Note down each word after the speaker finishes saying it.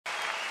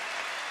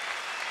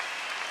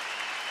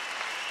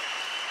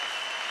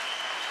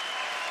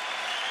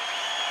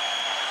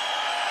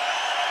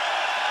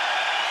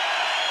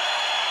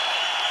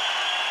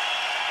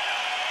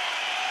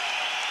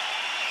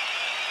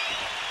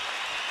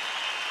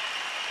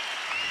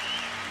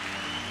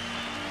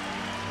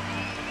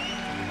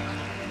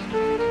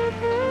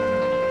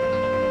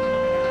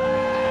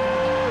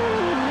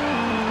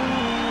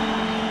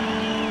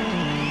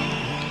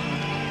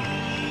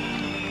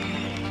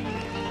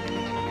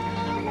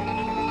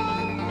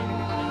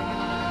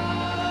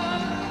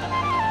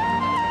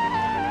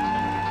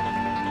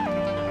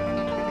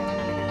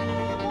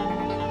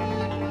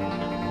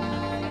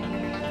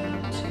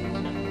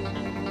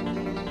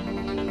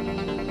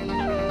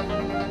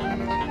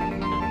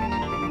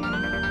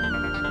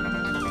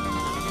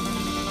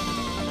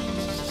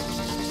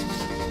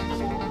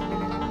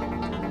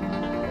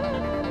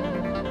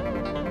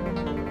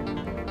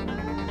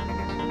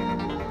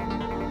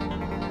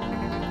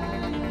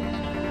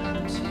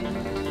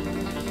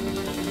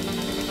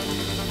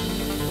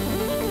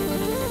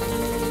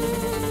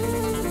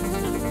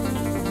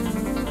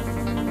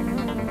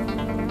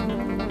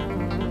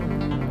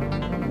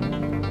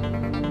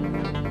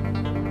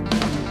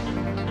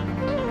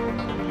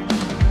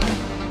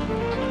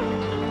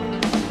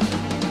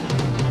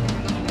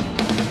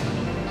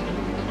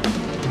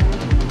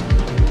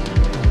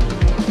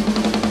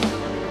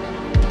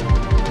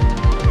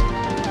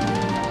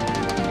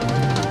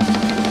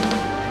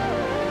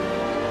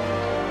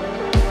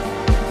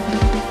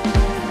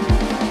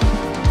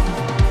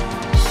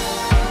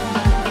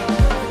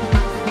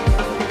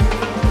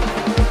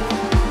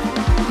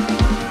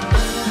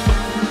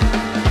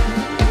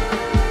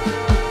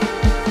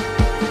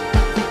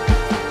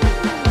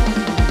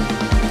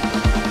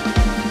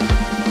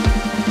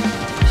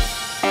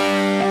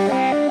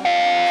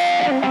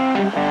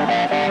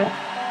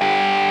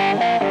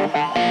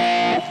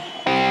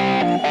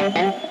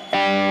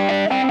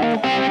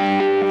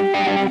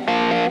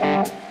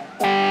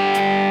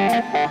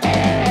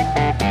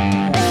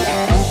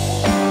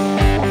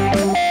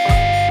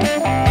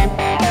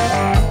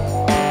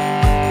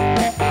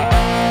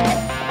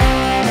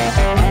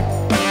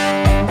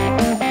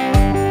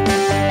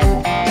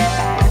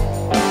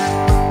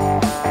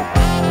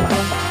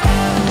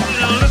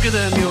Look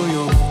at them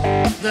yo-yo,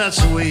 that's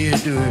the way you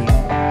do it.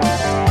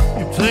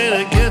 You play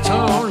the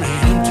guitar on the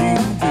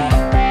MTV.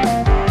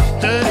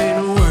 That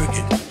ain't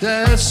working,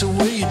 that's the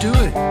way you do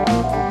it.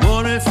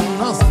 Want it for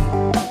nothing,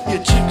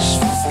 your chicks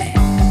for free.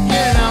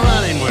 Yeah, now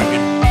that ain't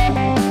working,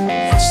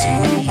 that's the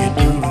way you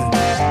do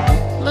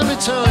it. Let me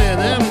tell you,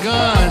 them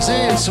guys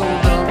ain't so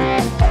dumb.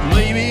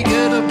 Maybe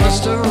get a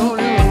blister on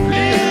your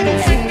little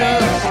finger.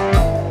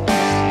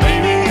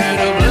 Maybe get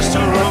a blister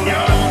on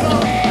your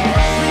thumb.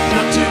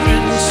 Got to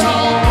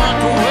install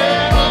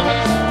microwave oven,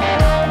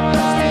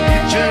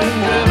 kitchen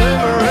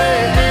delivery.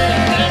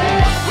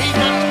 We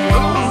got to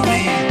move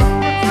the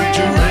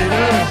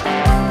refrigerator.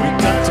 We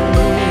got to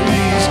move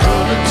these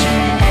color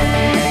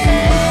TVs.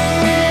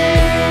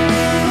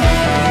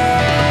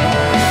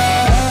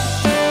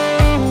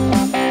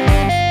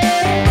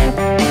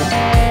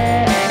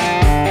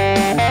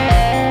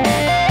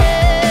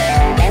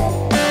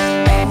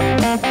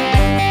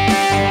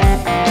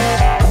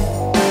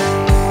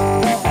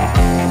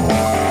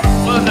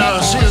 Well, now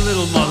see the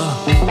little mother.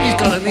 He's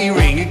got an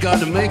earring, he got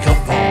the makeup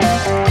on.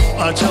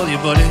 I tell you,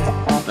 buddy,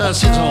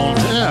 that's his own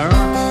hair.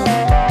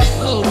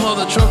 Little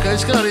mother trucker,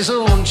 he's got his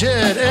own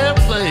jet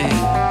airplane.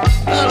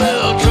 That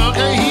little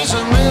trucker, he's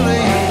a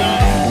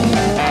millionaire.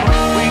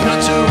 We got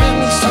to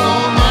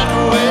install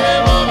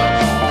microwave oven,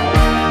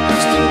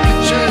 custom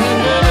kitchen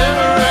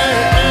delivery.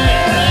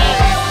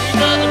 We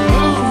got to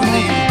move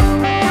the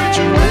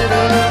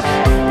refrigerator.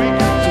 We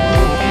got to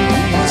move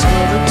these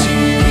color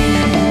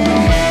TVs.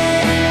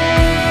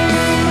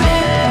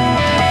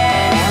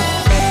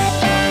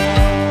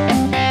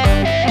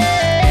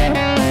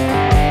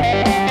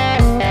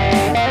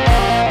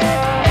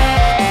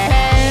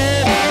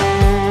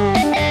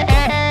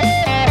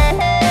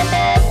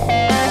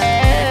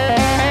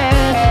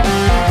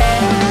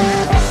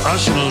 I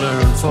should have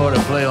learned for to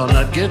play on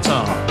that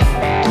guitar.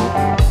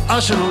 I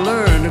should have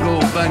learned to go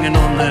banging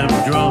on them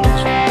drums.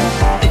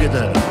 Look at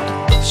that.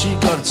 She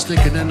got it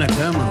sticking in the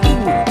camera.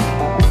 Ooh.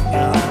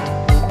 Yeah.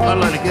 I'd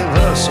like to give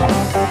her some.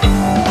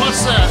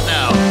 What's that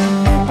now?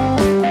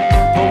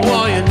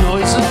 Hawaiian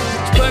noises.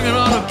 It's banging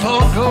on the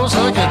polkas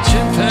like a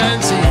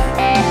chimpanzee.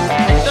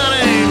 That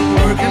ain't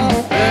working.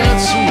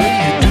 That's the way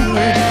you do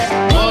it.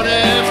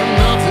 Whatever,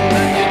 nothing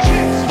that you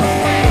choose.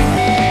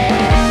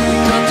 We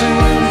got to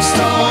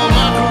install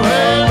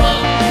microwave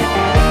oven,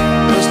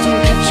 custom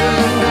kitchen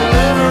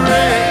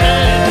deliveries.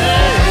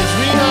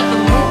 We got to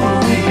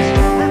move these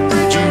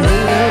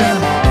refrigerator.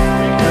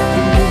 We got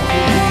to move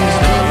these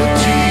color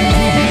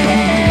TVs.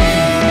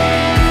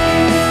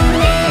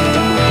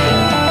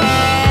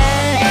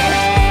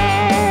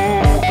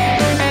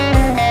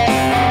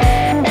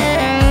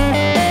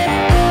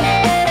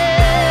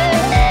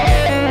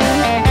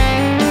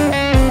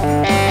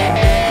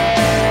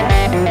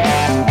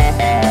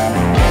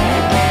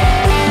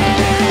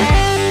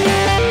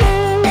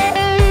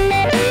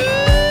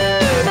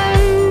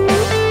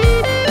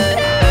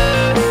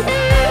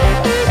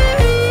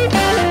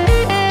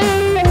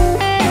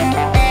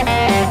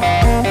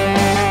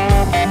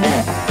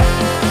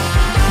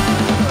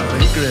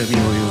 You grab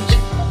yo-yos,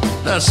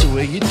 that's the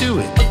way you do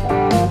it.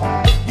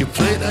 You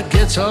play that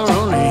guitar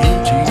on the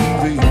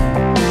MTV.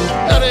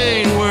 That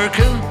ain't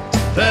working,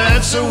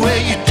 that's the way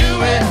you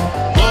do it.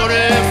 Want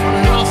it for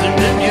nothing,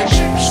 then you